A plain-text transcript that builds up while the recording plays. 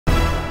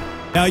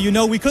Now, you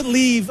know, we couldn't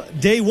leave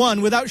day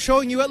one without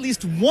showing you at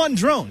least one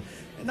drone.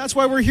 And that's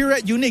why we're here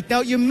at Unique.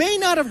 Now, you may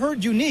not have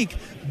heard Unique,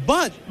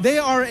 but they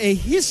are a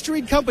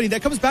historied company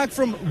that comes back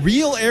from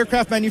real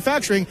aircraft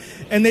manufacturing,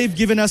 and they've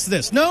given us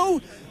this. No,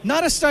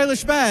 not a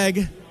stylish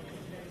bag.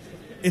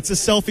 It's a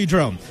selfie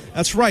drone.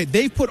 That's right.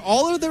 They've put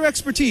all of their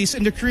expertise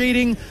into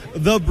creating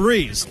the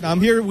Breeze. Now, I'm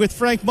here with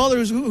Frank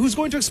Muller, who's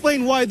going to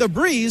explain why the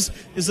Breeze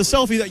is the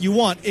selfie that you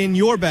want in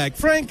your bag.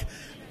 Frank,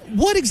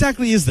 what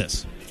exactly is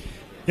this?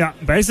 Yeah,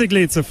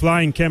 basically it's a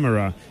flying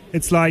camera.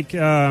 It's like it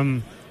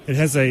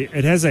has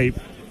a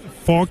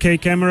 4K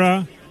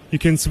camera. You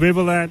can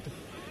swivel that.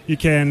 You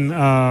can.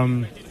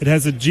 It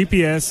has a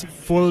GPS,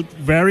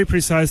 very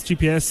precise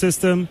GPS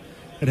system.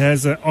 It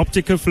has an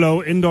optical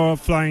flow indoor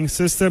flying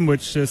system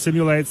which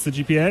simulates the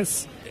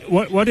GPS.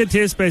 What it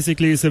is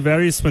basically is a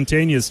very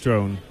spontaneous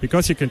drone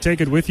because you can take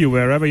it with you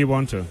wherever you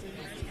want to.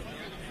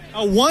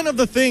 One of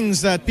the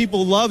things that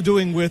people love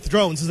doing with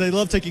drones is they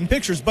love taking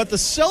pictures, but the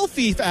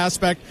selfie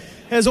aspect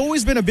has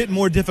always been a bit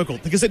more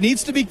difficult because it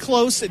needs to be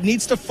close, it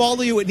needs to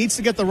follow you, it needs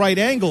to get the right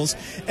angles,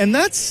 and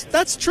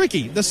that's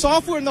tricky. The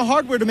software and the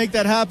hardware to make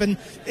that happen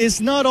is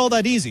not all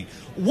that easy.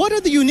 What are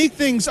the unique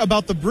things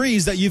about the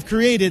Breeze that you've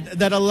created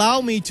that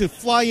allow me to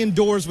fly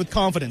indoors with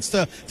confidence,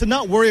 to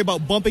not worry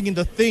about bumping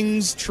into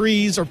things,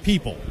 trees, or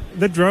people?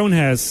 The drone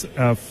has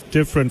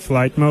different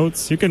flight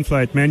modes. You can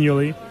fly it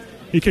manually.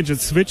 You can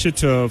just switch it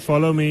to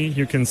follow me.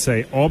 You can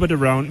say orbit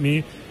around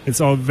me. It's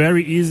all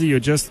very easy.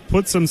 You just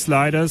put some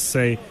sliders,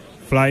 say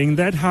flying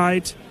that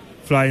height,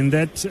 flying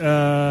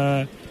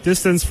that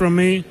distance from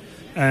me,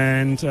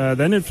 and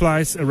then it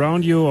flies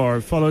around you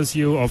or follows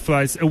you or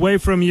flies away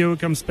from you,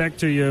 comes back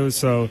to you.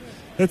 So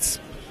that's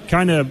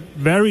kind of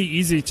very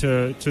easy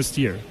to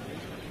steer.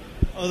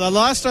 The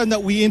last time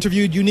that we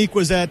interviewed Unique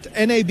was at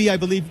NAB, I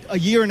believe, a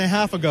year and a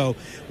half ago,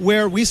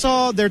 where we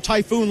saw their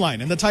Typhoon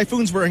line. And the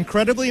Typhoons were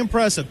incredibly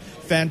impressive.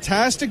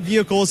 Fantastic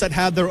vehicles that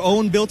had their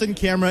own built-in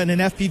camera and an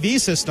FPV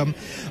system.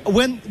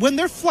 When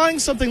they're flying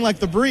something like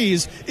the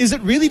Breeze, is it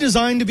really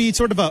designed to be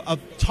sort of a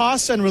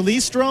toss and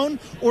release drone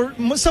or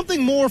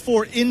something more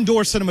for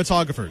indoor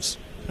cinematographers?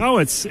 No,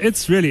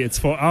 it's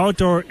for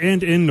outdoor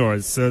and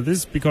indoors. So this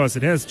is because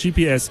it has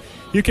GPS.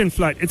 You can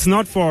fly. It's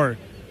not for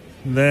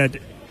that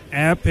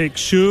epic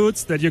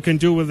shoots that you can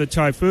do with the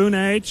Typhoon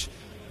H,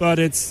 but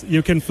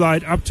you can fly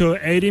it up to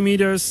 80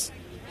 meters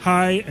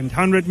high and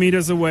 100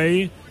 meters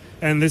away,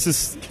 and this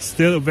is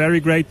still a very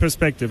great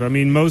perspective. I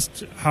mean,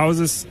 most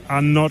houses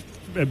are not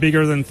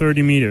bigger than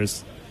 30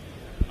 meters.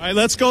 All right,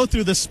 let's go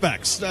through the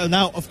specs.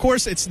 Now, of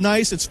course, it's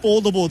nice, it's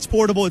foldable, it's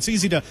portable, it's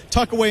easy to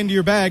tuck away into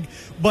your bag,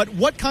 but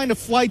what kind of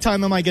flight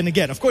time am I going to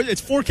get? Of course,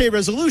 it's 4K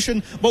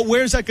resolution, but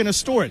where's that going to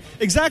store it?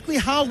 Exactly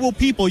how will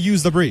people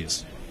use the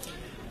Breeze?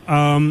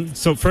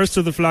 So first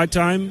to the flight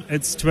time,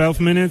 it's 12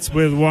 minutes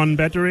with one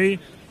battery,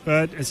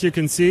 but as you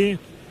can see,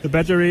 the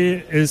battery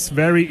is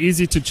very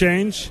easy to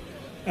change.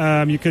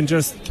 You can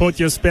just put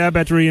your spare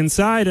battery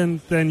inside and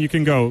then you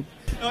can go.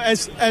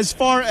 As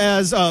far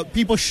as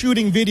people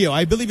shooting video,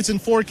 I believe it's in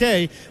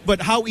 4K,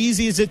 but how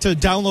easy is it to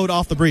download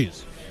off the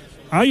Breeze?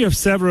 You have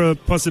several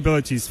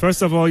possibilities.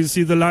 First of all, you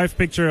see the live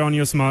picture on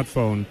your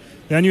smartphone.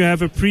 Then you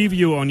have a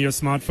preview on your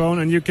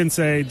smartphone and you can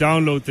say,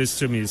 download this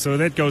to me. So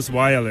that goes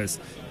wireless.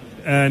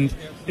 And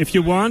if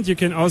you want, you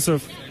can also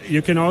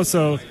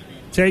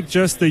take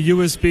just the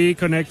USB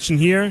connection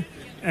here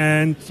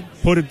and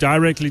put it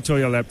directly to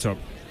your laptop.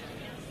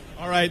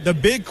 All right, the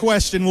big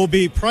question will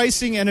be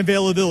pricing and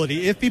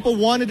availability. If people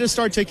wanted to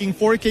start taking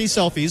 4K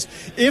selfies,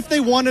 if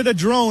they wanted a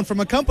drone from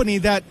a company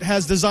that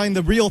has designed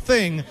the real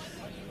thing,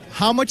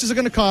 how much is it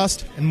going to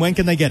cost and when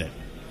can they get it?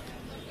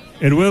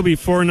 It will be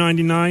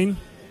 $4.99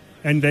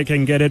 and they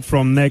can get it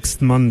from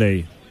next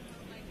Monday.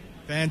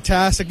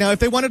 Fantastic. Now, if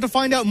they wanted to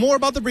find out more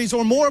about the Breeze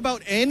or more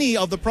about any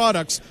of the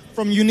products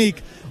from Unique,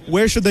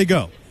 where should they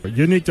go?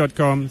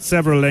 Unique.com,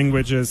 several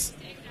languages,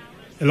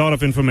 a lot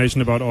of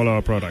information about all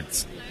our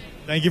products.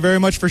 Thank you very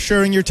much for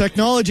sharing your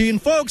technology. And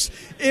folks,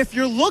 if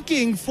you're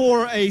looking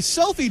for a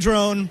selfie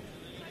drone,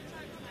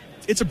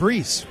 it's a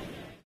Breeze.